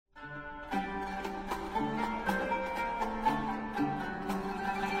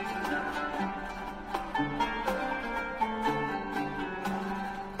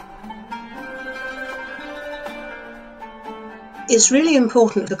It's really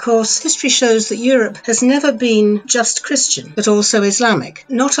important because history shows that Europe has never been just Christian, but also Islamic.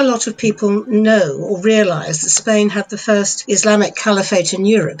 Not a lot of people know or realise that Spain had the first Islamic caliphate in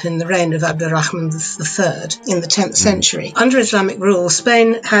Europe in the reign of Abdurrahman III in the 10th century. Under Islamic rule,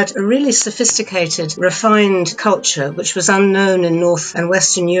 Spain had a really sophisticated, refined culture which was unknown in North and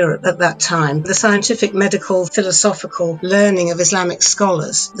Western Europe at that time. The scientific, medical, philosophical learning of Islamic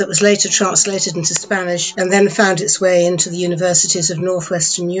scholars that was later translated into Spanish and then found its way into the universities of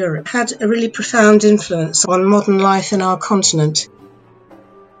northwestern Europe had a really profound influence on modern life in our continent.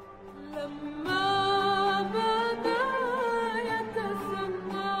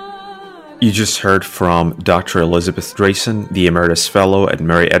 You just heard from Dr. Elizabeth Drayson, the Emeritus Fellow at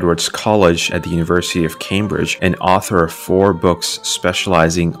Mary Edwards College at the University of Cambridge, and author of 4 books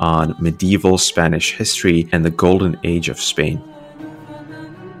specializing on medieval Spanish history and the Golden Age of Spain.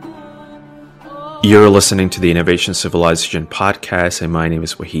 You're listening to the Innovation Civilization podcast, and my name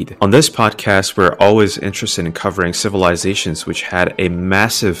is Wahid. On this podcast, we're always interested in covering civilizations which had a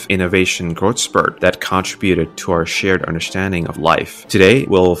massive innovation growth spurt that contributed to our shared understanding of life. Today,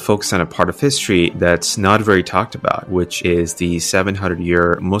 we'll focus on a part of history that's not very talked about, which is the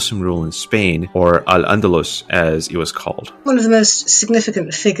 700-year Muslim rule in Spain, or Al-Andalus, as it was called. One of the most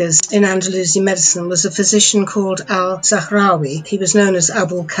significant figures in Andalusian medicine was a physician called Al-Zahrawi. He was known as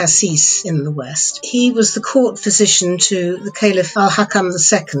Abu Qasis in the West. He was the court physician to the Caliph Al-Hakam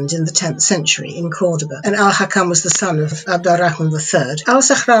II in the 10th century in Cordoba, and Al-Hakam was the son of Abdurrahman III.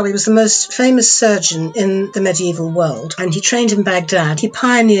 Al-Zahrawi was the most famous surgeon in the medieval world, and he trained in Baghdad. He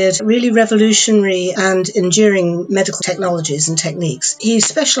pioneered really revolutionary and enduring medical technologies and techniques. He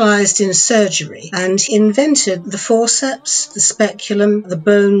specialized in surgery and invented the forceps, the speculum, the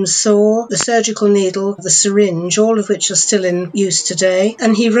bone saw, the surgical needle, the syringe, all of which are still in use today,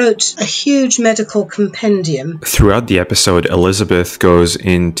 and he wrote a huge medical compendium. Throughout the episode, Elizabeth goes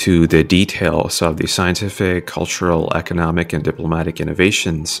into the details of the scientific, cultural, economic, and diplomatic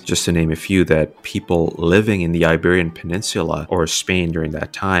innovations, just to name a few, that people living in the Iberian Peninsula or Spain during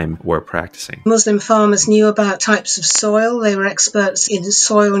that time were practicing. Muslim farmers knew about types of soil. They were experts in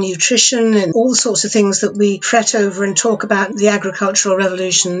soil nutrition and all sorts of things that we fret over and talk about. The agricultural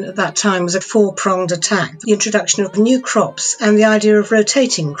revolution at that time was a 4-pronged attack. The introduction of new crops and the idea of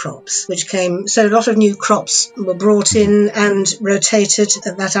rotating crops, which came. So a lot of new crops were brought in and rotated.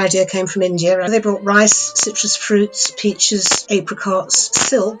 That idea came from India. They brought rice, citrus fruits, peaches, apricots,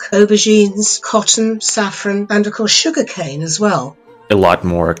 silk, aubergines, cotton, saffron, and of course sugarcane as well. A lot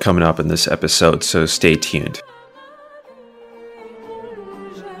more coming up in this episode, so stay tuned.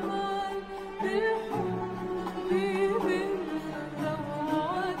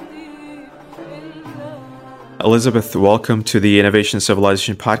 Elizabeth, welcome to the Innovation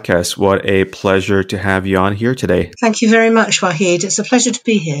Civilization podcast. What a pleasure to have you on here today. Thank you very much, Wahid. It's a pleasure to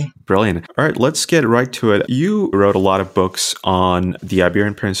be here. Brilliant. All right, let's get right to it. You wrote a lot of books on the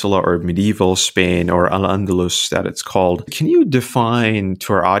Iberian Peninsula or medieval Spain, or Al-Andalus that it's called. Can you define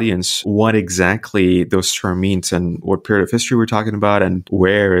to our audience what exactly those terms mean and what period of history we're talking about and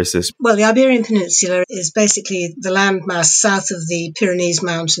where is this? Well, the Iberian Peninsula is basically the landmass south of the Pyrenees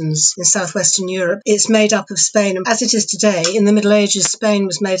Mountains in southwestern Europe. It's made up of Spain. As it is today, in the Middle Ages, Spain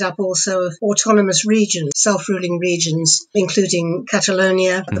was made up also of autonomous regions, self-ruling regions, including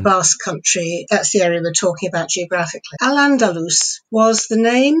Catalonia, the Basque Country. That's the area we're talking about geographically. Al-Andalus was the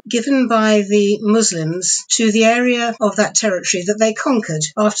name given by the Muslims to the area of that territory that they conquered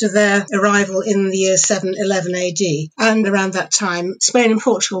after their arrival in the year 711 AD. And around that time, Spain and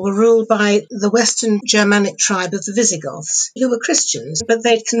Portugal were ruled by the Western Germanic tribe of the Visigoths, who were Christians, but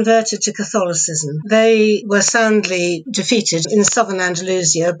they'd converted to Catholicism. They were soundly defeated in southern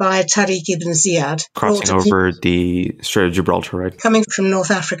Andalusia by Tariq ibn Ziyad. Crossing over the Strait of Gibraltar, right? Coming from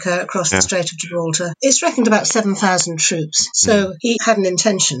North Africa across the Strait of Gibraltar. It's reckoned about 7,000 troops. So he had an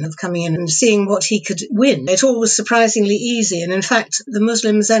intention of coming in and seeing what he could win. It all was surprisingly easy. And in fact, the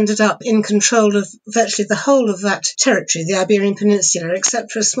Muslims ended up in control of virtually the whole of that territory, the Iberian Peninsula,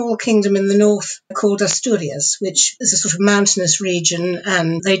 except for a small kingdom in the north called Asturias, which is a sort of mountainous region,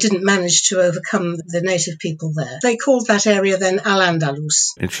 and they didn't manage to overcome the native people there. They called that area then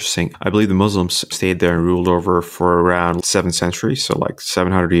Al-Andalus. Interesting. I believe the Muslims stayed there and ruled over for around 7th century, so like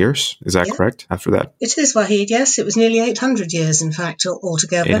 700 years. Is that correct after that? It is, Wahid, yes. It was nearly 800 years, in fact,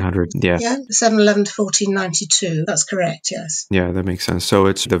 altogether. 800, yeah. Yeah, 711 to 1492. That's correct, yes. Yeah, that makes sense. So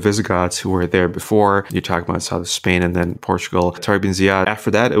it's the Visigoths who were there before. You're talking about South Spain and then Portugal. Tariq bin Ziyad. After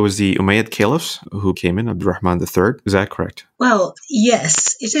that, it was the Umayyad caliphs who came in, Abdurrahman III. Is that correct? Well,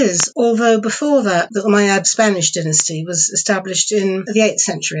 yes, it is. Although before that, the Umayyad Spanish dynasty was established in the 8th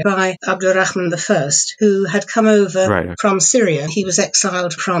century by Abdurrahman I, who had come over from Syria. He was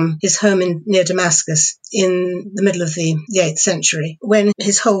exiled from his home near Damascus in the middle of the 8th century, when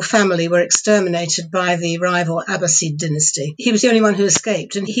his whole family were exterminated by the rival Abbasid dynasty. He was the only one who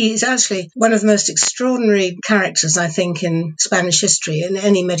escaped, and he's actually one of the most extraordinary characters, I think, in Spanish history, in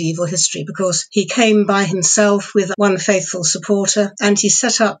any medieval history, because he came by himself with one faithful supporter, and he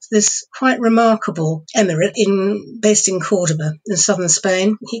set up this quite remarkable emirate based in Cordoba, in southern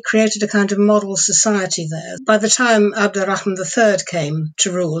Spain. He created a kind of model society there. By the time Abdurrahman III came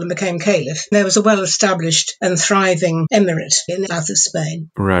to rule and became caliph, there was a well-established and thriving emirate in the south of Spain.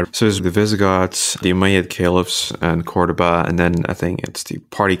 Right. So it's the Visigoths, the Umayyad caliphs, and Cordoba, and then I think it's the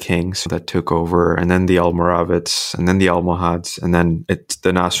party kings that took over, and then the Almoravids, and then the Almohads, and then it's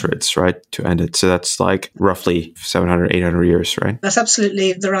the Nasrids, right, to end it. So that's like roughly 700, 800 years, right? That's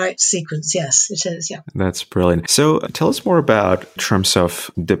absolutely the right sequence. Yes, it is. Yeah. That's brilliant. So tell us more about, in terms of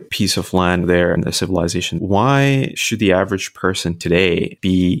the piece of land there and the civilization. Why should the average person today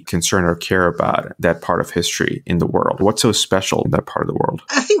be concerned or care about that part of history in the world? What's so special in that part of the world?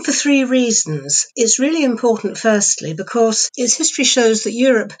 I think for three reasons. It's really important, firstly, because its history shows that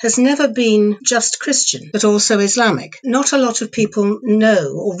Europe has never been just Christian, but also Islamic. Not a lot of people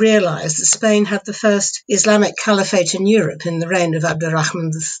know or realize that Spain had the first Islamic caliphate in Europe in the reign of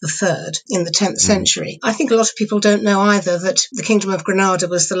Abdurrahman III in the 10th century. I think a lot of people don't know either that the Kingdom of Granada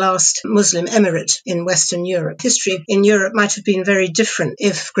was the last Muslim emirate in Western Europe. History in Europe might have been very different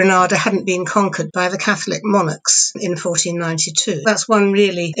if Granada hadn't been conquered by the Catholic monarchs in 1492. That's one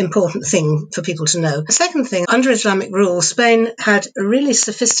really important thing for people to know. The second thing, under Islamic rule, Spain had a really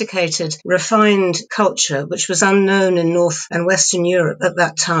sophisticated, refined culture which was unknown in North and Western Europe at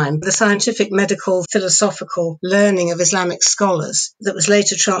that time. The scientific, medical, philosophical learning of Islamic scholars that was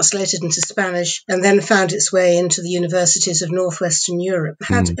later translated into Spanish and then found its way into the universities of Northwestern Europe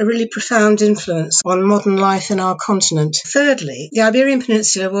had a really profound influence on modern life in our continent. Thirdly, the Iberian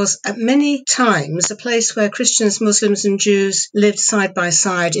Peninsula was at many times a place where Christians, Muslims and Jews lived side by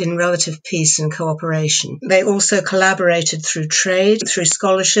side in relative peace and cooperation. They also collaborated through trade, through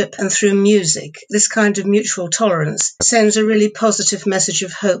scholarship and through music. This kind of mutual tolerance sends a really positive message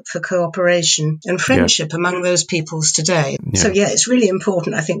of hope for cooperation and friendship among those peoples today. So it's really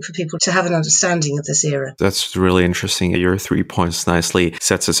important, I think, for people to have an understanding of this era. That's really interesting. Your 3 points nicely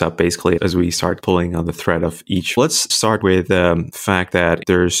sets us up basically as we start pulling on the thread of each. Let's start with the fact that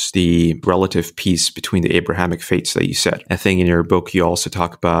there's the relative peace between the Abrahamic faiths that you said. I think in your book you also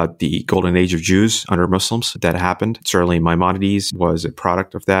talk about the golden age of Jews under Muslims that happened. Certainly Maimonides was a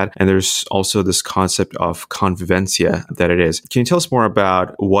product of that. And there's also this concept of convivencia that it is. Can you tell us more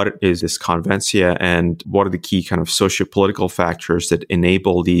about what is this convivencia and what are the key kind of socio-political factors that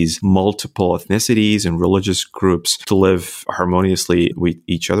enable these multiple ethnicities and religious groups to live harmoniously with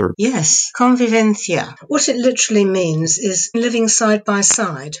each other? Yes, convivencia. What it literally means is living side by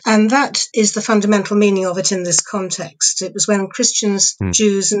side. And that is the fundamental meaning of it in this context. It was when Christians,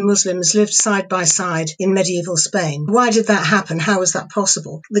 Jews and Muslims lived side by side in medieval Spain. Why did that happen? How was that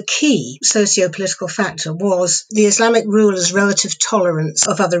possible? The key socio-political factor was the Islamic rulers' relative tolerance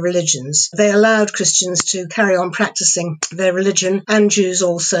of other religions. They allowed Christians to carry on practicing their religion, and Jews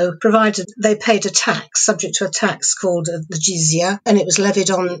also, provided they paid a tax, subject to a tax called the jizya, and it was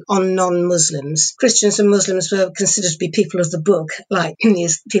levied on non-Muslims. Christians and Muslims were considered to be people of the book, like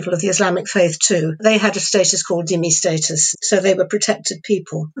people of the Islamic faith too. They had a status called dhimmi status, so they were protected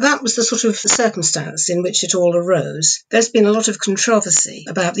people. That was the sort of circumstance in which it all arose. There's been a lot of controversy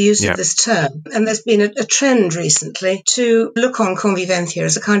about the use of this term, and there's been a trend recently to look on convivencia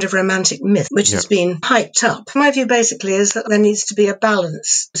as a kind of romantic myth, which has been hyped up. My view basically is that there needs to be a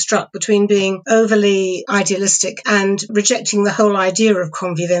balance struck between being overly idealistic and rejecting the whole idea of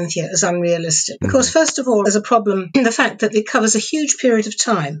convivencia as unrealistic. Because first of all, there's a problem in the fact that it covers a huge period of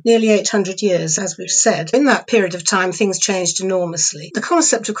time, nearly 800 years, as we've said. In that period of time, things changed enormously. The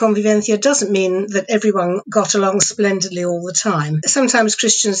concept of convivencia doesn't mean that everyone got along splendidly all the time. Sometimes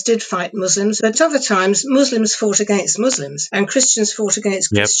Christians did fight Muslims, but other times Muslims fought against Muslims and Christians fought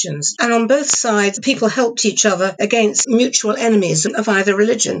against Christians. And on both sides, people helped each other against mutual enemies of either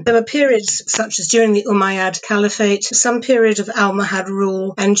religion. There were periods such as during the Umayyad Caliphate, some period of Almohad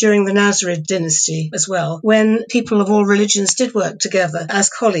rule, and during the Nasrid dynasty as well, when people of all religions did work together as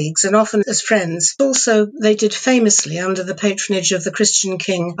colleagues and often as friends. Also, they did famously under the patronage of the Christian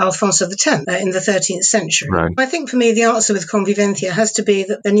king Alfonso X in the 13th century. Right. I think for me, the answer with convivencia has to be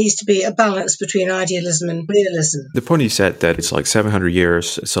that there needs to be a balance between idealism and realism. The point you said that it's like 700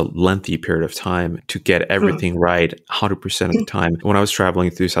 years, it's a lengthy period of time to get everything right 100% of the time. When I was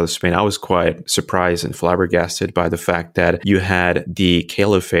traveling through south of Spain, I was quite surprised and flabbergasted by the fact that you had the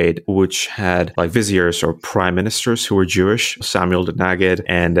caliphate, which had like viziers or prime ministers who were Jewish, Samuel the Nagid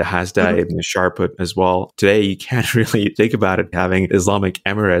and Hasda ibn Sharput as well. Today, you can't really think about it having Islamic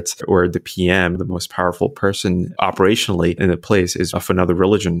Emirates where the PM, the most powerful person operationally in the place, is of another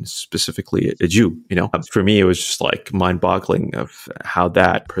religion, specifically a Jew. For me, it was just like mind-boggling of how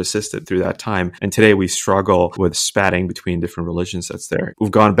that persisted through that time. And today we struggle with spatting between different religions that's there.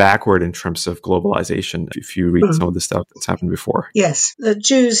 We've gone backward in terms of globalization if you read some of the stuff that's happened before. Yes, the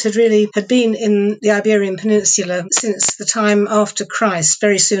Jews had been in the Iberian Peninsula since the time after Christ,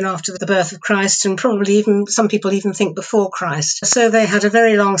 very soon after the birth of Christ, and probably even some people even think before Christ. So they had a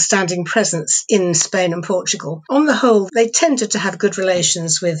very long-standing presence in Spain and Portugal. On the whole, they tended to have good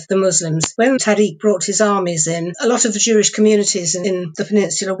relations with the Muslims. When Tariq brought his armies in, a lot of the Jewish communities in the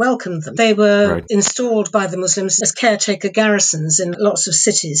peninsula welcomed them. They were installed by the Muslims as caretaker garrisons in lots of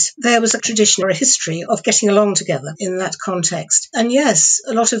cities. There was a tradition or a history of getting along together in that context. And yes,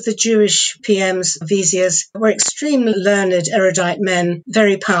 a lot of the Jewish PMs, viziers, were extremely learned, erudite men,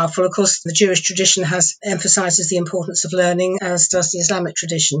 very powerful. Of course, the Jewish tradition emphasizes the importance of learning, as does the Islamic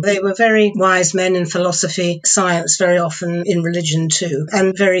tradition. They were very wise men in philosophy, science, very often in religion too,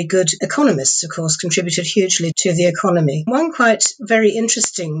 and very good economists, of course, contributed hugely to the economy. One quite very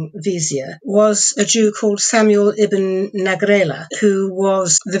interesting vizier was a Jew called Samuel ibn Nagrela, who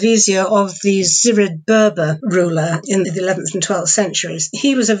was the vizier of the Zirid Berber ruler in the 11th and 12th centuries.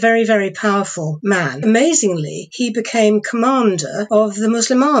 He was a very, very powerful man. Amazingly, he became commander of the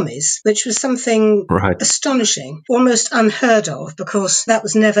Muslim armies, which was something astonishing, almost unheard of, because that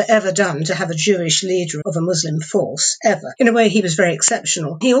was never ever done, to have a Jewish leader of a Muslim force, ever. In a way, he was very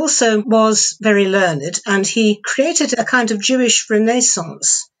exceptional. He also was very learned, and he created a kind of Jewish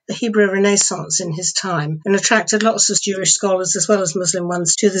Renaissance, the Hebrew Renaissance in his time, and attracted lots of Jewish scholars as well as Muslim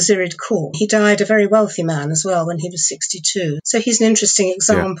ones to the Zirid court. He died a very wealthy man as well when he was 62. So he's an interesting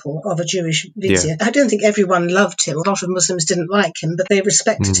example of a Jewish vizier. I don't think everyone loved him. A lot of Muslims didn't like him, but they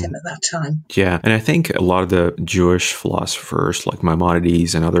respected him at that time. Yeah, and I think a lot of the Jewish philosophers like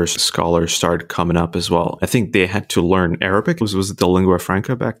Maimonides and other scholars started coming up as well. I think they had to learn Arabic. Was it the lingua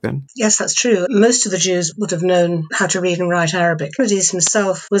franca back then? Yes, that's true. Most of the Jews would have known how to read and write Arabic. Maimonides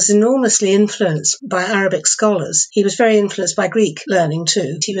himself was enormously influenced by Arabic scholars. He was very influenced by Greek learning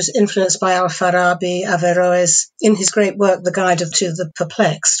too. He was influenced by Al-Farabi, Averroes. In his great work, The Guide to the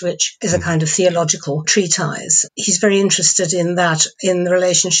Perplexed, which is a kind of theological treatise, he's very interested in that, in the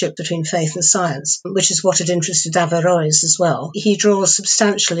relationship between faith and science, which is what had interested Averroes as well. He draws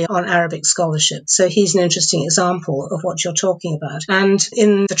substantially on Arabic scholarship, so he's an interesting example of what you're talking about. And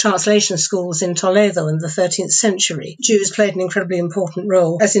in the translation schools in Toledo in the 13th century, Jews played an incredibly important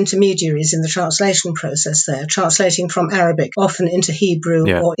role as intermediaries in the translation process there, translating from Arabic often into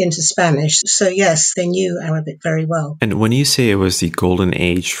Hebrew or into Spanish. So yes, they knew Arabic very well. And when you say it was the golden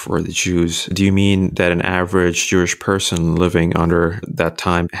age for the Jews, do you mean that an average Jewish person living under that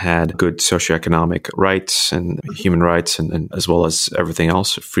time had good socioeconomic rights and human rights and as well as everything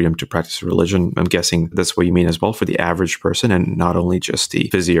else, freedom to practice religion? I'm guessing that's what you mean as well for the average person and not only just the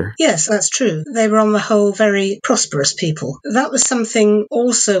vizier. Yes, that's true. They were on the whole very prosperous people. That was something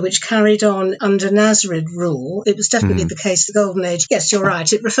also which carried on under Nasrid rule. It was definitely the case, the Golden Age. Yes, you're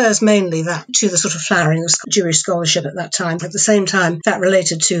right. It refers mainly to the sort of flowering of Jewish scholarship at that time. At the same time, that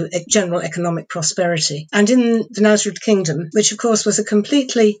related to general economic prosperity. And in the Nasrid Kingdom, which of course was a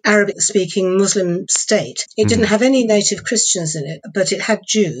completely Arabic-speaking Muslim state, it didn't have any native Christians in it, but it had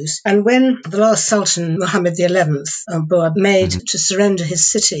Jews. And when the last Sultan, Muhammad XI, made to surrender his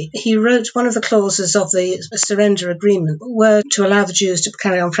city, he wrote one of the clauses of the surrender agreement were to allow the Jews to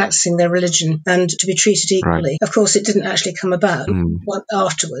carry on practicing their religion and to be treated equally. Of course, it didn't actually come about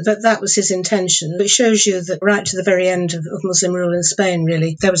afterwards, but that was his intention. It shows you that right to the very end of Muslim rule in Spain,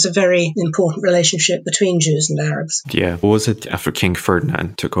 really, there was a very important relationship between Jews and Arabs. Yeah. Was it after King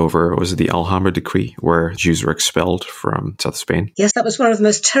Ferdinand took over? Was it the Alhambra decree where Jews were expelled from South Spain? Yes, that was one of the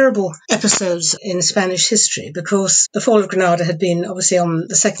most terrible episodes in Spanish history because the fall of Granada had been obviously on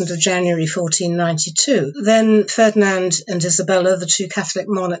the 2nd of January 1492. Then Ferdinand and Isabella, the two Catholic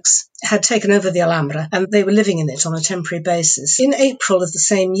monarchs, had taken over the Alhambra, and they were living in it on a temporary basis. In April of the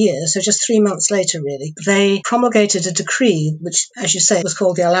same year, so just 3 months later really, they promulgated a decree, which, as you say, was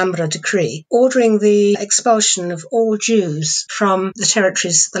called the Alhambra Decree, ordering the expulsion of all Jews from the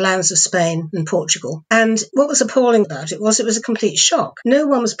territories, the lands of Spain and Portugal. And what was appalling about it was a complete shock. No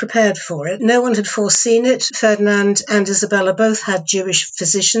one was prepared for it. No one had foreseen it. Ferdinand and Isabella both had Jewish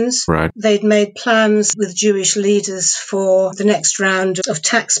physicians. Right. They'd made plans with Jewish leaders for the next round of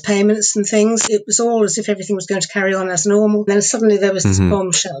tax payments and things. It was all as if everything was going to carry on as normal. And then suddenly there was this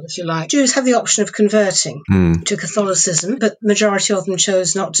bombshell, if you like. Jews had the option of converting to Catholicism, but the majority of them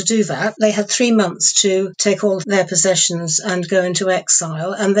chose not to do that. They had 3 months to take all their possessions and go into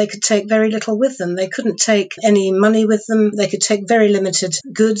exile, and they could take very little with them. They couldn't take any money with them. They could take very limited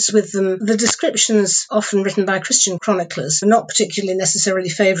goods with them. The descriptions often written by Christian chroniclers are not particularly necessarily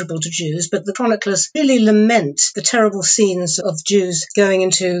favourable to Jews, but the chroniclers really lament the terrible scenes of Jews going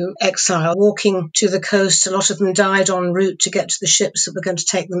into exile, walking to the coast. A lot of them died en route to get to the ships that were going to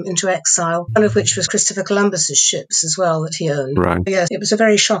take them into exile, one of which was Christopher Columbus's ships as well that he owned. Right. Yes, it was a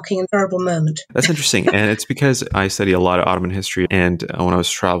very shocking and terrible moment. That's interesting. And it's because I study a lot of Ottoman history, and when I was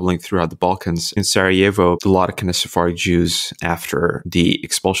traveling throughout the Balkans, in Sarajevo, a lot of kind of Sephardic Jews, after the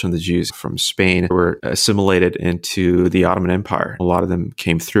expulsion of the Jews from Spain, were assimilated into the Ottoman Empire. A lot of them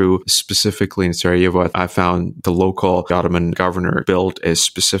came through. Specifically in Sarajevo, I found the local Ottoman governor built a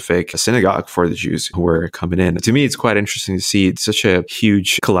specific synagogue for the Jews who were coming in. To me, it's quite interesting to see such a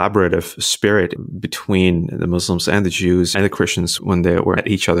huge collaborative spirit between the Muslims and the Jews and the Christians when they were at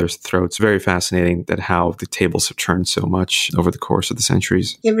each other's throats. Very fascinating that how the tables have turned so much over the course of the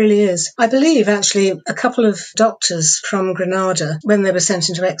centuries. It really is. I believe, actually, a couple of doctors from Granada, when they were sent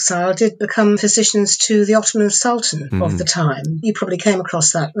into exile, did become physicians to the Ottoman Sultan of the time. You probably came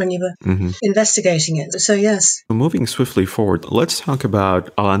across that when you were investigating it. So, yes. Moving swiftly forward, let's talk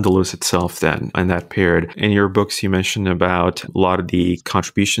about Al-Andalus itself then, in that period. In your books, you mentioned about a lot of the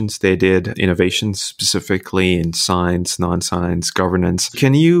contributions they did, innovations specifically in science, non-science, governance.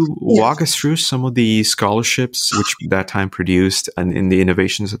 Can you walk us through some of the scholarships which that time produced and in the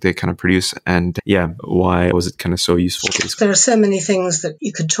innovations that they kind of produced? And why was it kind of so useful? There are so many things that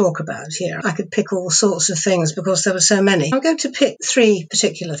you could talk about here. I could pick all sorts of things because there were so many. I'm going to pick 3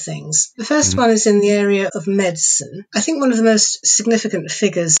 particular things. The first one is in the area of medicine. I think one of the most significant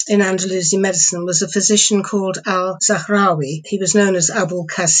figures in Andalusian medicine was a physician called Al-Zahrawi. He was known as Abul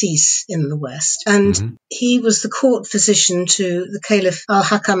Qasis in the West. And he was the court physician to the Caliph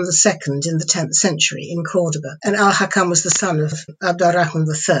Al-Hakam II in the 10th century in Cordoba. And Al-Hakam was the son of Abd al-Rahman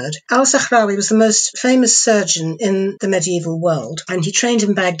III. Al-Zahrawi was the most famous surgeon in the medieval world, and he trained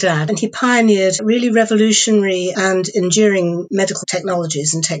in Baghdad, and he pioneered really revolutionary and enduring medical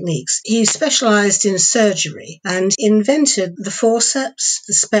technologies and techniques. He specialized in surgery and invented the forceps,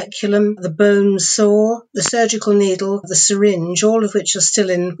 the speculum, the bone saw, the surgical needle, the syringe, all of which are still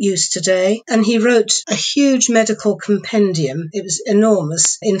in use today. And he wrote a huge medical compendium. It was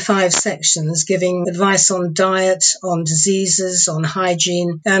enormous, in 5 sections, giving advice on diet, on diseases, on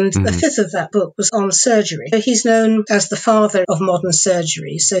hygiene. And a fifth of that book was on surgery. So he's known as the father of modern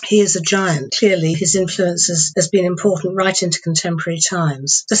surgery. So he is a giant. Clearly, his influence has been important right into contemporary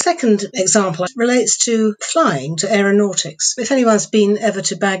times. The second example relates to flying, to aeronautics. If anyone's been ever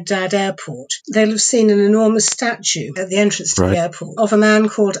to Baghdad airport, they'll have seen an enormous statue at the entrance to the airport of a man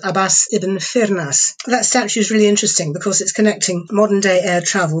called Abbas ibn Firnas. That statue is really interesting because it's connecting modern-day air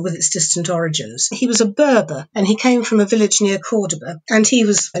travel with its distant origins. He was a Berber, and he came from a village near Cordoba, and he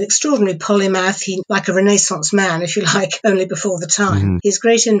was an extraordinary polymath. He, like a Renaissance man, if you like, only before the time. His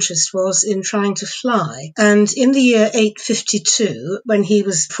great interest was in trying to fly. And in the year 852, when he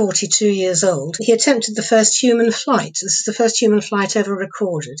was 42 years old, he attempted the first human flight. This is the first human flight ever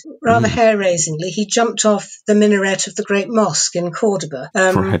recorded. Rather hair-raisingly, he jumped off the minaret of the great mosque in Cordoba.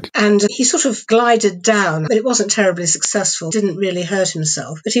 And he sort of glided down, but it wasn't terribly successful, didn't really hurt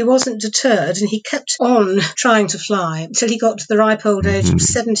himself. But he wasn't deterred, and he kept on trying to fly until he got to the ripe old age of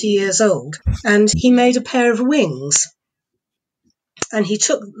 70 years old. And he made a pair of wings. And he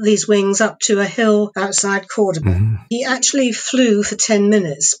took these wings up to a hill outside Cordoba. He actually flew for 10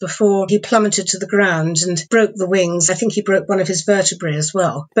 minutes before he plummeted to the ground and broke the wings. I think he broke one of his vertebrae as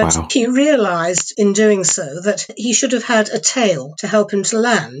well. But he realized in doing so that he should have had a tail to help him to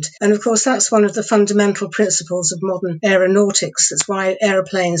land. And of course, that's one of the fundamental principles of modern aeronautics. That's why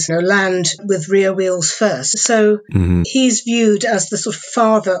aeroplanes land with rear wheels first. So he's viewed as the sort of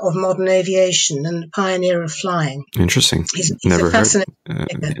father of modern aviation and pioneer of flying. Interesting. He's Never heard.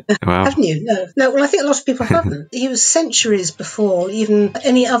 Wow. Haven't you? No. Well, I think a lot of people haven't. He was centuries before even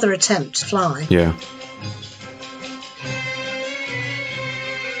any other attempt to fly. Yeah.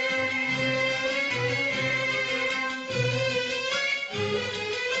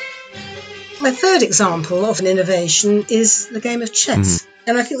 My third example of an innovation is the game of chess.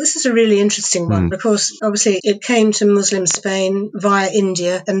 And I think this is a really interesting one because obviously it came to Muslim Spain via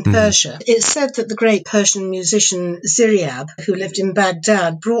India and Persia. It's said that the great Persian musician Ziryab, who lived in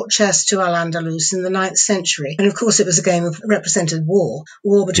Baghdad, brought chess to Al-Andalus in the 9th century. And of course it was a game of represented war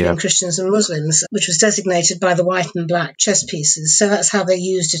between Christians and Muslims, which was designated by the white and black chess pieces. So that's how they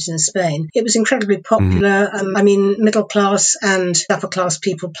used it in Spain. It was incredibly popular. Middle class and upper class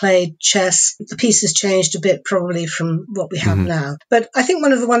people played chess. The pieces changed a bit probably from what we have now. But I think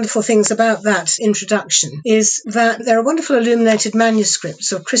one of the wonderful things about that introduction is that there are wonderful illuminated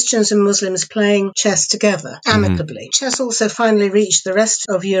manuscripts of Christians and Muslims playing chess together, amicably. Chess also finally reached the rest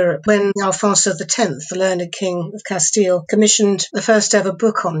of Europe when Alfonso X, the learned king of Castile, commissioned the first ever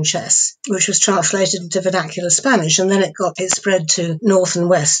book on chess, which was translated into vernacular Spanish, and then it spread to north and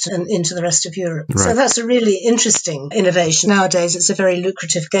west and into the rest of Europe. Right. So that's a really interesting innovation. Nowadays, it's a very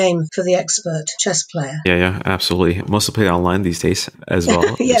lucrative game for the expert chess player. Yeah, absolutely. Mostly played online these days as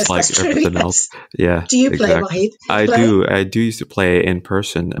well. Yes, like that's true. Else. Yeah. Do you play, Wahid? I do used to play in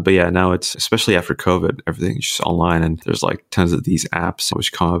person, but yeah, now it's, especially after COVID, everything's just online and there's like tons of these apps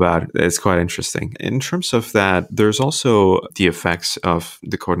which come about. It's quite interesting. In terms of that, there's also the effects of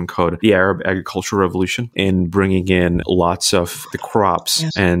the quote unquote, the Arab agricultural revolution in bringing in lots of the crops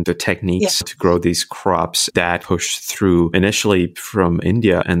and the techniques to grow these crops that pushed through initially from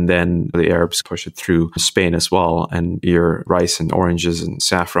India, and then the Arabs pushed it through Spain as well, and your rice and oranges and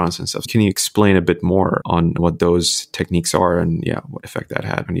saffrons and stuff. Can you explain a bit more on what those techniques are and what effect that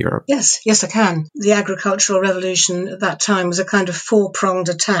had on Europe? Yes, I can. The agricultural revolution at that time was a kind of four-pronged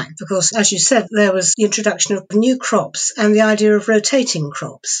attack because, as you said, there was the introduction of new crops and the idea of rotating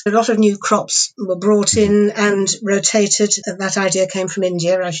crops. A lot of new crops were brought in and rotated. That idea came from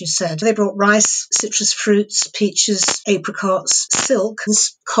India, as you said. They brought rice, citrus fruits, peaches, apricots, silk,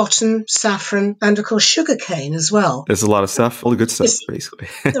 cotton, saffron, and of course sugarcane as well. There's a lot of stuff, all the good stuff, basically.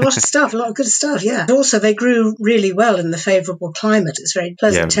 A lot of good stuff, yeah. And also, they grew really well in the favourable climate. It's very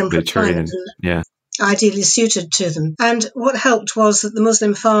pleasant, temperate climate. Ideally suited to them. And what helped was that the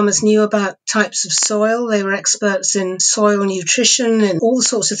Muslim farmers knew about types of soil. They were experts in soil nutrition and all the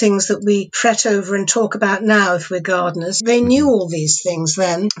sorts of things that we fret over and talk about now if we're gardeners. They knew all these things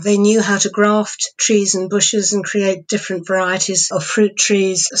then. They knew how to graft trees and bushes and create different varieties of fruit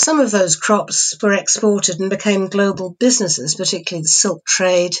trees. Some of those crops were exported and became global businesses, particularly the silk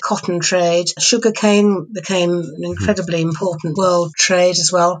trade, cotton trade. Sugarcane became an incredibly important world trade as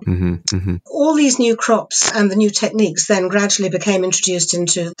well. All these new crops and the new techniques then gradually became introduced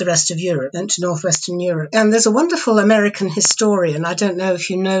into the rest of Europe and to northwestern Europe. And there's a wonderful American historian, I don't know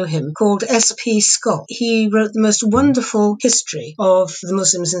if you know him, called S.P. Scott. He wrote the most wonderful history of the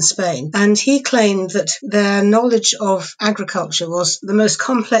Muslims in Spain, and he claimed that their knowledge of agriculture was the most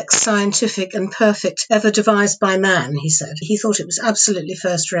complex, scientific and perfect ever devised by man, he said. He thought it was absolutely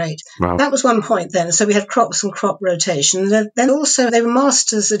first rate. Wow. That was one point then. So we had crops and crop rotation. Then also they were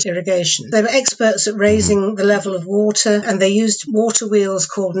masters at irrigation. They were experts at raising the level of water, and they used water wheels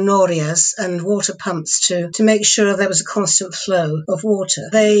called norias and water pumps to make sure there was a constant flow of water.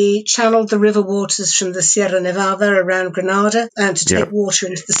 They channeled the river waters from the Sierra Nevada around Granada and to take water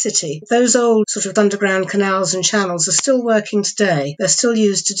into the city. Those old sort of underground canals and channels are still working today. They're still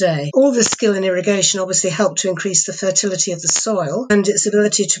used today. All this skill in irrigation obviously helped to increase the fertility of the soil and its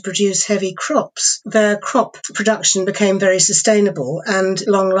ability to produce heavy crops. Their crop production became very sustainable and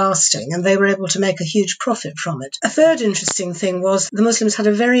long-lasting, and they were able to make a huge profit from it. A third interesting thing was the Muslims had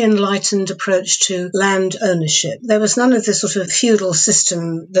a very enlightened approach to land ownership. There was none of this sort of feudal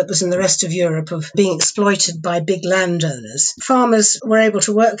system that was in the rest of Europe of being exploited by big landowners. Farmers were able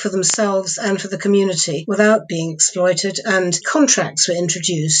to work for themselves and for the community without being exploited, and contracts were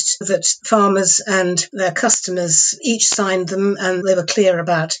introduced that farmers and their customers each signed them, and they were clear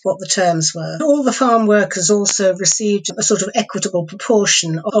about what the terms were. All the farm workers also received a sort of equitable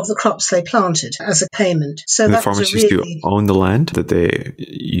proportion of the crops they planted as a payment. So the farmers used to own the land that they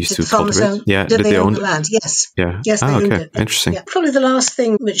used to cultivate? Did they own the land? Yes. Yeah. Yes, they owned it. Interesting. Yeah. Probably the last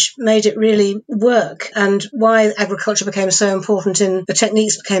thing which made it really work and why agriculture became so important the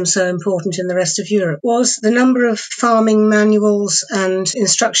techniques became so important in the rest of Europe was the number of farming manuals and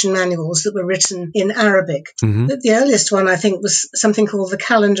instruction manuals that were written in Arabic. The earliest one, I think, was something called the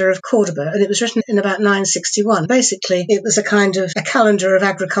Calendar of Cordoba, and it was written in about 961. Basically, it was a kind of a calendar of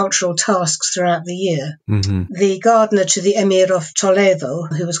agricultural tasks throughout the year. The gardener to the Emir of Toledo,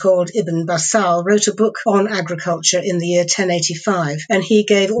 who was called Ibn Basal, wrote a book on agriculture in the year 1085, and he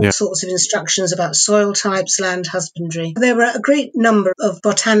gave all sorts of instructions about soil types, land husbandry. There were a great number of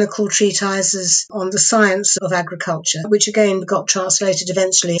botanical treatises on the science of agriculture, which again got translated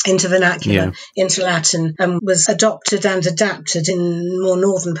eventually into vernacular, into Latin, and was adopted and adapted in more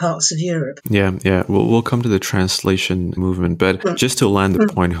northern parts of Europe. Yeah. We'll come to the translation movement, but just to land the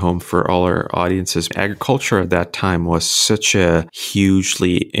point home for all our audiences, agriculture at that time was such a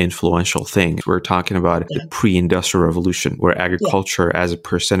hugely influential thing. We're talking about the pre-industrial revolution, where agriculture as a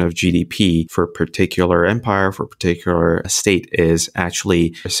percent of GDP for a particular empire, for a particular state, is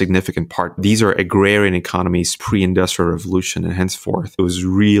actually a significant part. These are agrarian economies pre-industrial revolution, and henceforth it was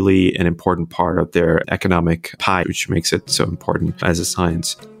really an important part of their economic pie, which makes it so important as a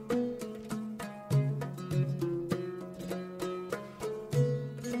science.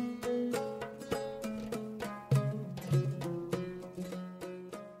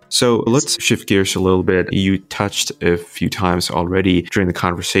 So let's shift gears a little bit. You touched a few times already during the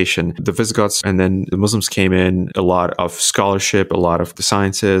conversation. The Visigoths and then the Muslims came in. A lot of scholarship, a lot of the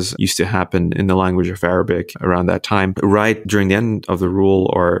sciences used to happen in the language of Arabic around that time. Right during the end of the rule,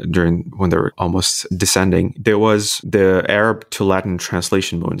 or during when they were almost descending, there was the Arab to Latin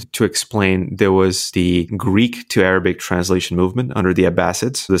translation movement. To explain, there was the Greek to Arabic translation movement under the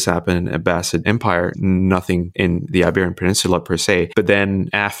Abbasids. This happened in Abbasid Empire, nothing in the Iberian Peninsula per se. But then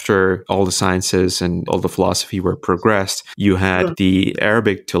after all the sciences and all the philosophy were progressed, you had the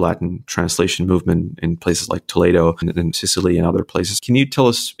Arabic to Latin translation movement in places like Toledo and in Sicily and other places. Can you tell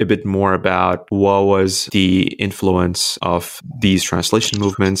us a bit more about what was the influence of these translation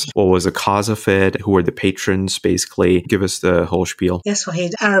movements? What was the cause of it? Who were the patrons, basically? Give us the whole spiel. Yes,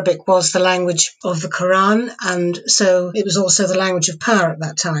 Wahid. Arabic was the language of the Quran, and so it was also the language of power at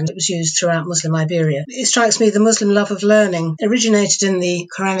that time. It was used throughout Muslim Iberia. It strikes me the Muslim love of learning originated in the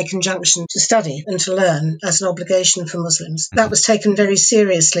Quranic injunction to study and to learn as an obligation for Muslims. That was taken very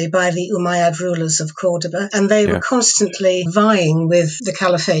seriously by the Umayyad rulers of Cordoba, and they were constantly vying with the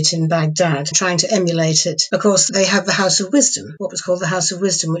caliphate in Baghdad, trying to emulate it. Of course, they had the House of Wisdom, what was called the House of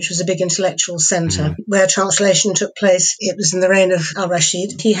Wisdom, which was a big intellectual centre where translation took place. It was in the reign of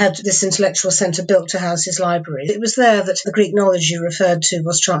Al-Rashid. He had this intellectual centre built to house his library. It was there that the Greek knowledge you referred to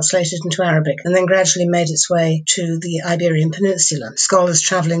was translated into Arabic and then gradually made its way to the Iberian Peninsula. Scholars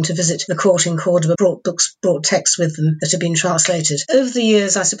travelling to visit the court in Cordoba brought texts with them that had been translated. Over the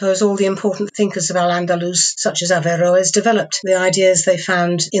years, I suppose, all the important thinkers of Al-Andalus, such as Averroes, developed the ideas they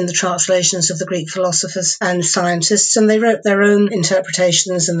found in the translations of the Greek philosophers and scientists, and they wrote their own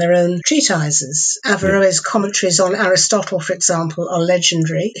interpretations and their own treatises. Averroes' commentaries on Aristotle, for example, are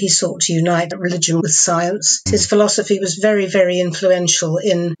legendary. He sought to unite religion with science. His philosophy was very, very influential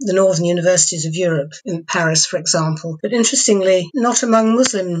in the northern universities of Europe, in Paris, for example. But interestingly, not among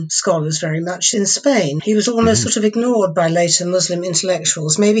Muslim scholars very much in Spain. He was almost sort of ignored by later Muslim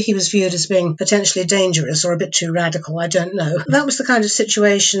intellectuals. Maybe he was viewed as being potentially dangerous or a bit too radical, I don't know. That was the kind of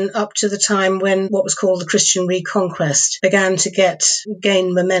situation up to the time when what was called the Christian Reconquest began to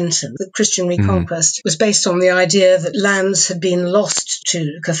gain momentum. The Christian Reconquest was based on the idea that lands had been lost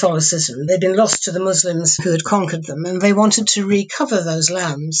to Catholicism. They'd been lost to the Muslims who had conquered them, and they wanted to recover those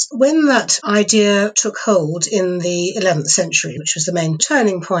lands. When that idea took hold in the 11th century, which was the main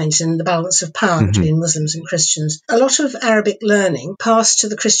turning point in the balance of power between Muslims and Christians, a lot of Arabic learning passed to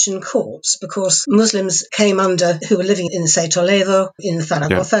the Christian courts because Muslims who were living in, say, Toledo, in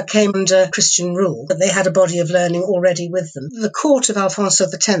Zaragoza, came under Christian rule, but they had a body of learning already with them. The court of Alfonso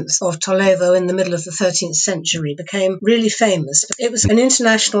X of Toledo in the middle of the 13th century became really famous. It was an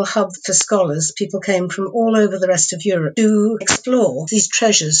international hub for scholars. People came from all over the rest of Europe to explore these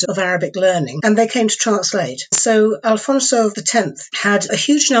treasures of Arabic learning, and they came to translate. So Alfonso X had a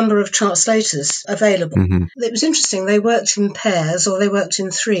huge number of translators available. It was interesting. They worked in pairs or they worked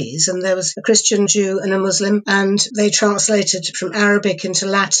in threes, and there was a Christian, Jew and a Muslim, and they translated from Arabic into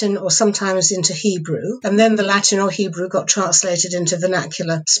Latin or sometimes into Hebrew, and then the Latin or Hebrew got translated into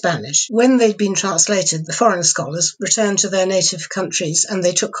vernacular Spanish. When they'd been translated, the foreign scholars returned to their native countries and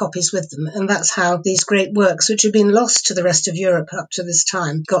they took copies with them, and that's how these great works, which had been lost to the rest of Europe up to this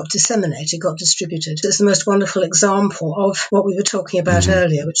time, got disseminated, got distributed. It's the most wonderful example of what we were talking about about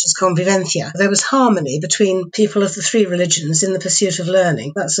earlier, which is convivencia. There was harmony between people of the three religions in the pursuit of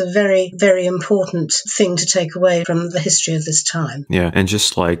learning. That's a very, very important thing to take away from the history of this time. Yeah, and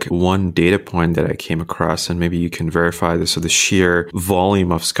just like one data point that I came across, and maybe you can verify this, so the sheer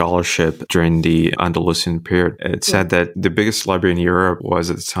volume of scholarship during the Andalusian period, it said that the biggest library in Europe was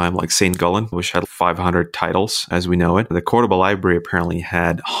at the time like St. Gallen, which had 500 titles as we know it. The Cordoba Library apparently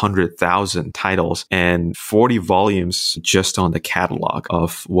had 100,000 titles and 40 volumes just on the catalog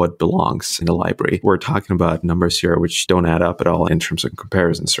of what belongs in the library. We're talking about numbers here which don't add up at all in terms of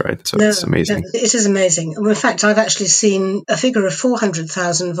comparisons, right? So it's amazing. It is amazing. In fact, I've actually seen a figure of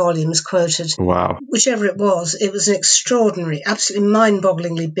 400,000 volumes quoted. Wow. Whichever it was an extraordinary, absolutely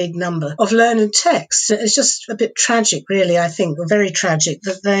mind-bogglingly big number of learned texts. It's just a bit tragic, really, I think, or very tragic,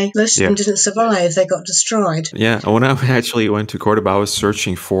 that most of them didn't survive. They got destroyed. Yeah. When I actually went to Cordoba, I was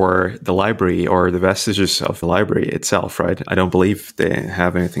searching for the library or the vestiges of the library itself, right? I don't believe they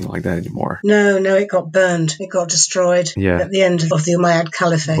have anything like that anymore. No, it got burned. It got destroyed at the end of the Umayyad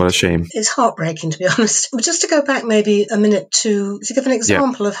Caliphate. What a shame. It's heartbreaking, to be honest. But just to go back maybe a minute to give an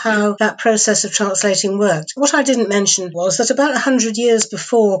example of how that process of translating worked. What I didn't mention was that about 100 years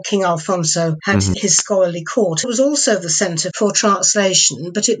before King Alfonso had his scholarly court, it was also the centre for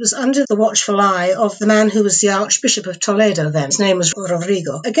translation, but it was under the watchful eye of the man who was the Archbishop of Toledo then. His name was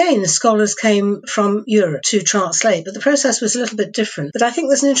Rodrigo. Again, the scholars came from Europe to translate, but the process was a little bit different. But I think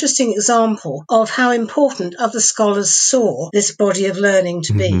there's an interesting example of how important other scholars saw this body of learning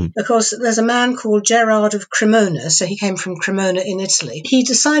to be, because there's a man called Gerard of Cremona, so he came from Cremona in Italy. He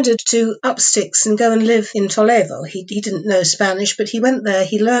decided to up sticks and go and live in Toledo. He didn't know Spanish, but he went there,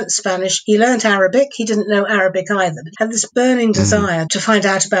 he learnt Spanish, he learnt Arabic, he didn't know Arabic either, but had this burning desire to find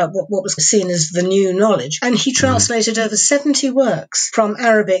out about what was seen as the new knowledge. And he translated over 70 works from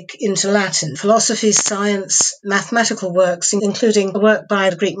Arabic into Latin, philosophy, science, mathematical works, including a work by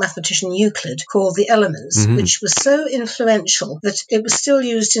the Greek mathematician Euclid called The Elements, which was so influential that it was still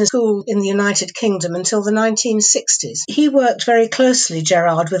used in school in the United Kingdom until the 1960s. He worked very closely,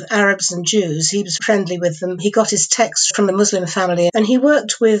 Gerard, with Arabs and Jews. He was friendly with them. He got his text from a Muslim family, and he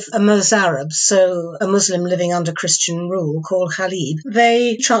worked with a Mozarab, so a Muslim living under Christian rule, called Khalid.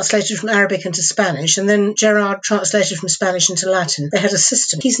 They translated from Arabic into Spanish, and then Gerard translated from Spanish into Latin. They had a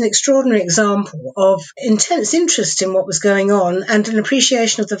system. He's an extraordinary example of intense interest in what was going on and an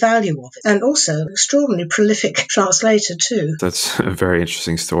appreciation of the value of it, and also an extraordinarily prolific translator too. That's a very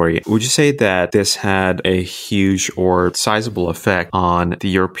interesting story. Would you say that this had a huge or sizable effect on the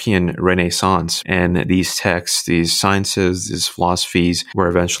European Renaissance, and these texts, these sciences, these philosophies were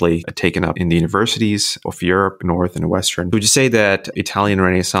eventually taken up in the universities of Europe, North and Western? Would you say that Italian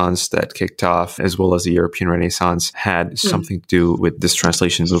Renaissance that kicked off, as well as the European Renaissance, had something to do with this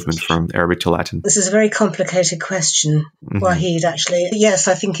translation movement from Arabic to Latin? This is a very complicated question, Wahid, actually. Yes,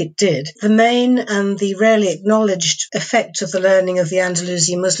 I think it did. The main and the rarely acknowledged effect of the learning of the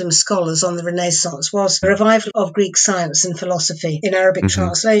Andalusian Muslim scholars on the Renaissance was the revival of Greek science and philosophy in Arabic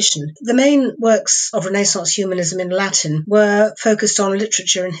translation. The main works of Renaissance humanism in Latin were focused on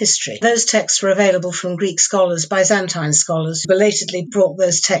literature and history. Those texts were available from Greek scholars, Byzantine scholars, who belatedly brought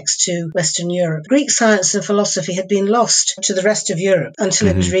those texts to Western Europe. Greek science and philosophy had been lost to the rest of Europe until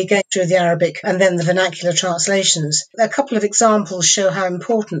it was regained through the Arabic and then the vernacular translations. A couple of examples show how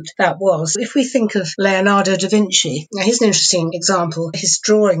important that was. If we think of Leonardo da Vinci, now here's an interesting example. His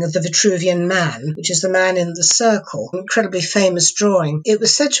drawing of the Vitruvian Man, which is the man in the circle, an incredibly famous drawing. It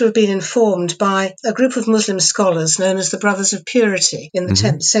was said to have been informed by a group of Muslim scholars known as the Brothers of Purity in the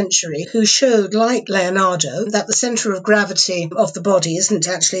 10th century, who showed, like Leonardo, that the centre of gravity of the body isn't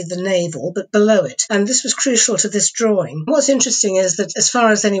actually the navel, but below it. And this was crucial to this drawing. What's interesting is that, as far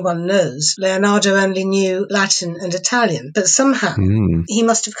as anyone knows, Leonardo only knew Latin and Italian, but somehow he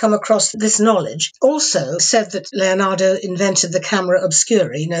must have come across this knowledge. Also said that Leonardo invented the camera obscura,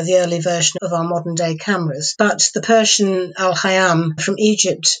 the early version of our modern-day cameras. But the Persian Al-Khayyam from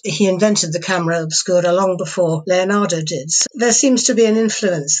Egypt, he invented the camera obscura long before Leonardo did. So there seems to be an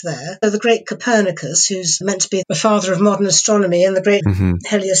influence there. So the great Copernicus, who's meant to be the father of modern astronomy and the great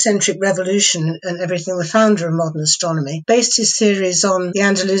heliocentric revolution and everything, the founder of modern astronomy, based his theories on the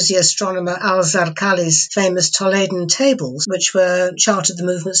Andalusian astronomer Al-Zarqali's famous Toledan tables, which charted the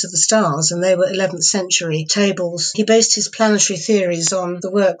movements of the stars, and they were 11th century tables. He based his planetary theories on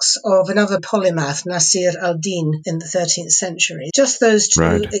the works of another polymath, Nasir al-Din, in the 13th century. Just those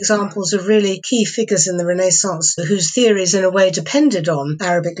two examples of really key figures in the Renaissance whose theories in a way depended on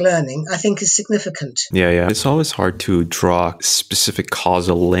Arabic learning, I think is significant. Yeah. It's always hard to draw specific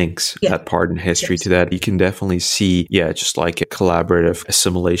causal links, that part in history to that. You can definitely see, just like a collaborative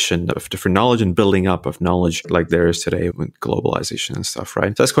assimilation of different knowledge and building up of knowledge like there is today with globalization and stuff,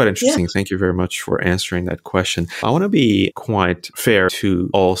 right? So that's quite interesting. Yes. Thank you very much for answering that question. I want to be quite fair to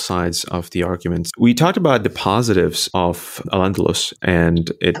all sides of the arguments. We talked about the positives of Al-Andalus,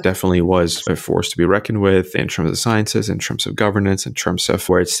 and it definitely was a force to be reckoned with in terms of sciences, in terms of governance, in terms of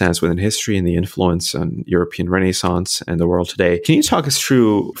where it stands within history and the influence on European Renaissance and the world today. Can you talk us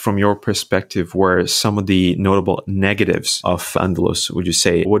through, from your perspective, where some of the notable negatives of Andalus, would you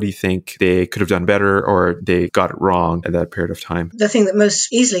say? What do you think they could have done better or they got it wrong at that period of time? The thing that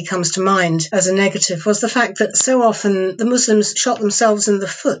most easily comes to mind as a negative was the fact that so often the Muslims shot themselves in the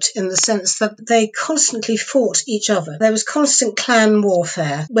foot, in the sense that they constantly fought each other. There was constant clan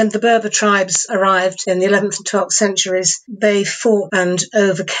warfare. When the Berber tribes arrived in the 11th and 12th centuries, they fought and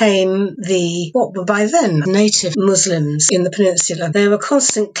overcame what were by then native Muslims in the peninsula. There were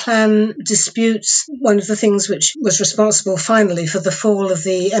constant clan disputes. One of the things which was responsible finally for the fall of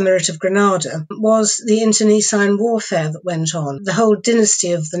the Emirate of Granada was the internecine warfare that went on. The whole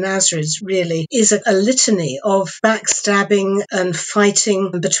dynasty of the Nasrids really is a litany of backstabbing and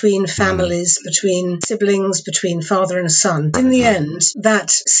fighting between families, between siblings, between father and son. In the end, that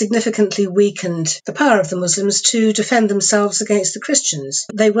significantly weakened the power of the Muslims to defend themselves against the Christians.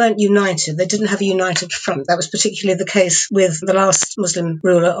 They weren't united. They didn't have a united front. That was particularly the case with the last Muslim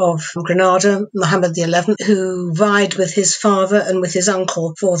ruler of Granada, Muhammad XI, who vied with his father and with his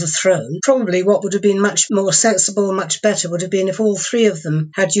uncle for the throne. Probably what would have been much more sensible, much better, would have been if all three of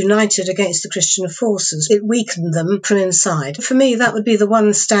them had united against the Christian forces. It weakened them from inside. For me, that would be the one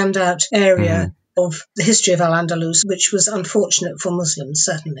standout area of the history of Al-Andalus, which was unfortunate for Muslims,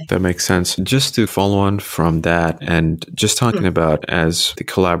 certainly. That makes sense. Just to follow on from that, and just talking about as the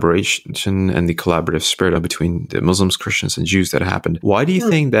collaboration and the collaborative spirit between the Muslims, Christians, and Jews that happened, why do you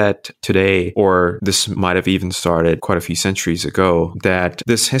think that today, or this might have even started quite a few centuries ago, that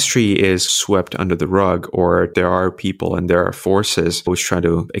this history is swept under the rug, or there are people and there are forces which try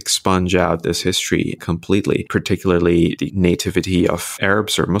to expunge out this history completely, particularly the nativity of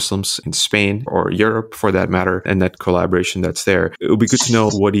Arabs or Muslims in Spain or Europe for that matter, and that collaboration that's there? It would be good to know,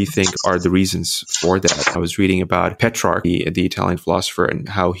 what do you think are the reasons for that? I was reading about Petrarch, the Italian philosopher, and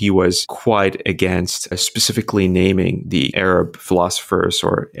how he was quite against specifically naming the Arab philosophers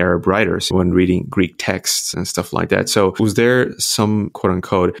or Arab writers when reading Greek texts and stuff like that. So was there some quote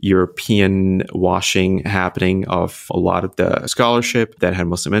unquote European washing happening of a lot of the scholarship that had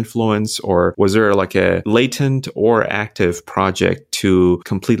Muslim influence, or was there like a latent or active project to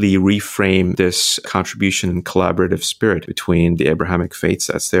completely reframe this contribution and collaborative spirit between the Abrahamic faiths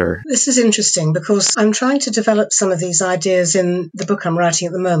that's there? This is interesting because I'm trying to develop some of these ideas in the book I'm writing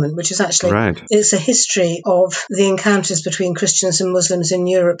at the moment, which is actually, it's a history of the encounters between Christians and Muslims in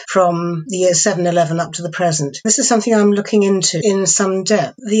Europe from the year 711 up to the present. This is something I'm looking into in some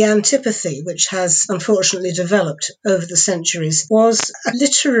depth. The antipathy, which has unfortunately developed over the centuries, was a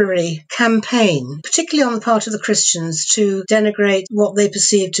literary campaign, particularly on the part of the Christians, to denigrate what they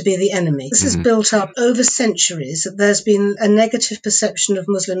perceived to be the enemy. This is built up over centuries, that there's been a negative perception of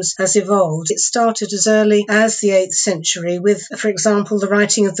Muslims has evolved. It started as early as the 8th century with, for example, the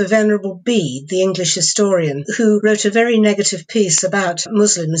writing of the Venerable Bede, the English historian, who wrote a very negative piece about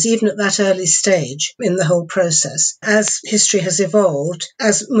Muslims, even at that early stage in the whole process. As history has evolved,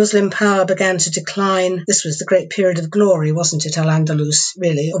 as Muslim power began to decline, this was the great period of glory, wasn't it, Al-Andalus,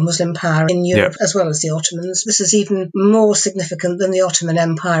 really, of Muslim power in Europe, as well as the Ottomans. This is even more significant than the Ottoman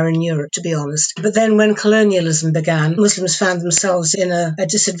Empire in Europe, to be honest. But then when colonialism began, Muslims found themselves in a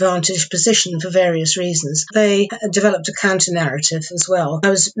disadvantaged position for various reasons. They developed a counter-narrative as well. I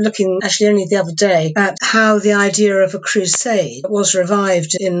was looking actually only the other day at how the idea of a crusade was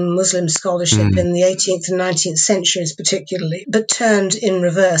revived in Muslim scholarship in the 18th and 19th centuries particularly, but turned in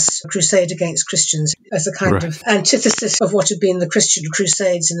reverse, a crusade against Christians as a kind of antithesis of what had been the Christian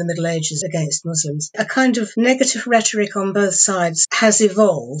crusades in the Middle Ages against Muslims. A kind of negative rhetoric on both sides has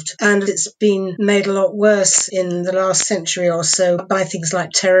evolved, and it's been made a lot worse in the last century or so by things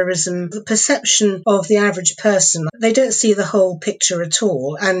like terrorism. The perception of the average person, they don't see the whole picture at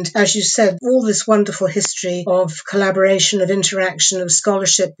all. And as you said, all this wonderful history of collaboration, of interaction, of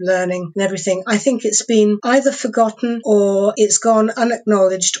scholarship, learning and everything, I think it's been either forgotten or it's gone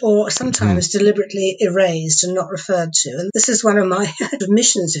unacknowledged or sometimes deliberately erased and not referred to. And this is one of my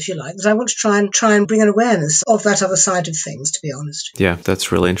missions, if you like, that I want to try and bring an awareness of that other side of things, to be be honest. Yeah,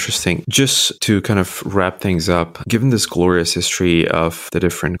 that's really interesting. Just to kind of wrap things up, given this glorious history of the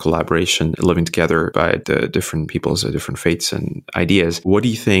different collaboration living together by the different peoples, the different faiths and ideas, what do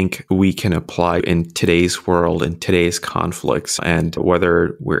you think we can apply in today's world, in today's conflicts, and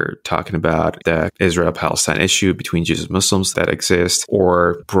whether we're talking about the Israel-Palestine issue between Jews and Muslims that exist,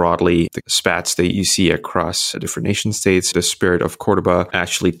 or broadly the spats that you see across different nation states? The spirit of Cordoba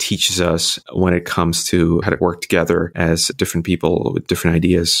actually teaches us when it comes to how to work together as different people with different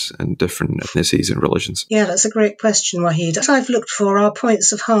ideas and different ethnicities and religions. Yeah, that's a great question, Wahid. What I've looked for are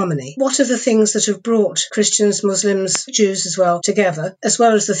points of harmony. What are the things that have brought Christians, Muslims, Jews as well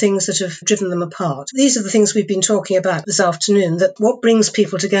as the things that have driven them apart? These are the things we've been talking about this afternoon, that what brings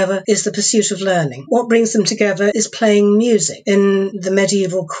people together is the pursuit of learning. What brings them together is playing music. In the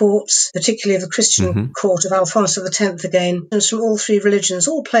medieval courts, particularly the Christian court of Alfonso X again, and from all three religions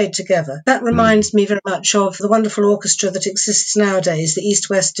all played together. That reminds me very much of the wonderful orchestra that exists nowadays, the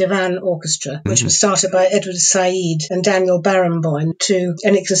East-West Divan Orchestra, which was started by Edward Said and Daniel Barenboim,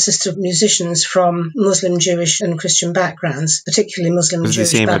 and it consists of musicians from Muslim, Jewish and Christian backgrounds, particularly Muslim and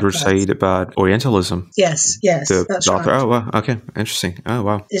Jewish backgrounds. Edward Said about Orientalism. Yes, that's right. Oh, wow. Okay, interesting. Oh,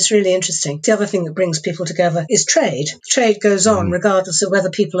 wow. It's really interesting. The other thing that brings people together is trade. Trade goes on regardless of whether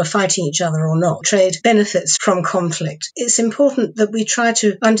people are fighting each other or not. Trade benefits from conflict. It's important that we try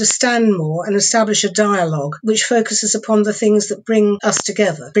to understand more and establish a dialogue which focuses upon the things that bring us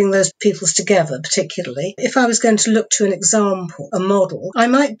together, bring those peoples together particularly. If I was going to look to an example, a model, I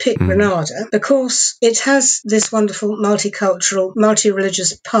might pick Grenada because it has this wonderful multicultural,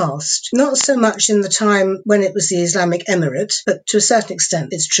 multi-religious past. Not so much in the time when it was the Islamic Emirate, but to a certain extent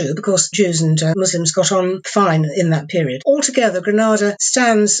it's true because Jews and Muslims got on fine in that period. Altogether, Grenada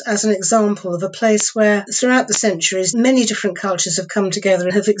stands as an example of a place where throughout the centuries many different cultures have come together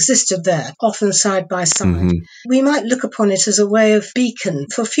and have existed there, often side by side. We might look upon it as a way of beacon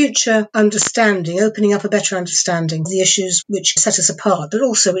for future understanding, opening up a better understanding of the issues which set us apart, but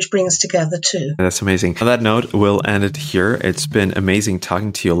also which bring us together too. That's amazing. On that note, we'll end it here. It's been amazing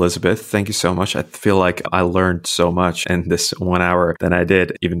talking to you, Elizabeth. Thank you so much. I feel like I learned so much in this 1 hour than I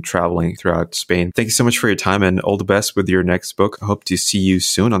did even traveling throughout Spain. Thank you so much for your time and all the best with your next book. I hope to see you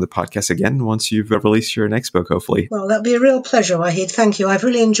soon on the podcast again once you've released your next book, hopefully. Well, that'd be a real pleasure, Wahid. Thank you. I've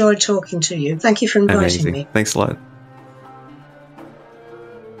really enjoyed talking to you. Thank you for inviting me. Thanks a lot.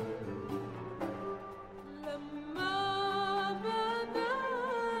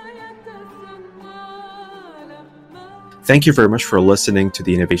 Thank you very much for listening to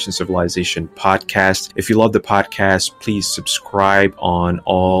the Innovation Civilization podcast. If you love the podcast, please subscribe on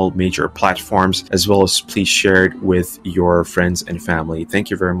all major platforms, as well as please share it with your friends and family. Thank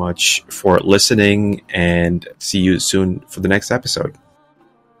you very much for listening, and see you soon for the next episode.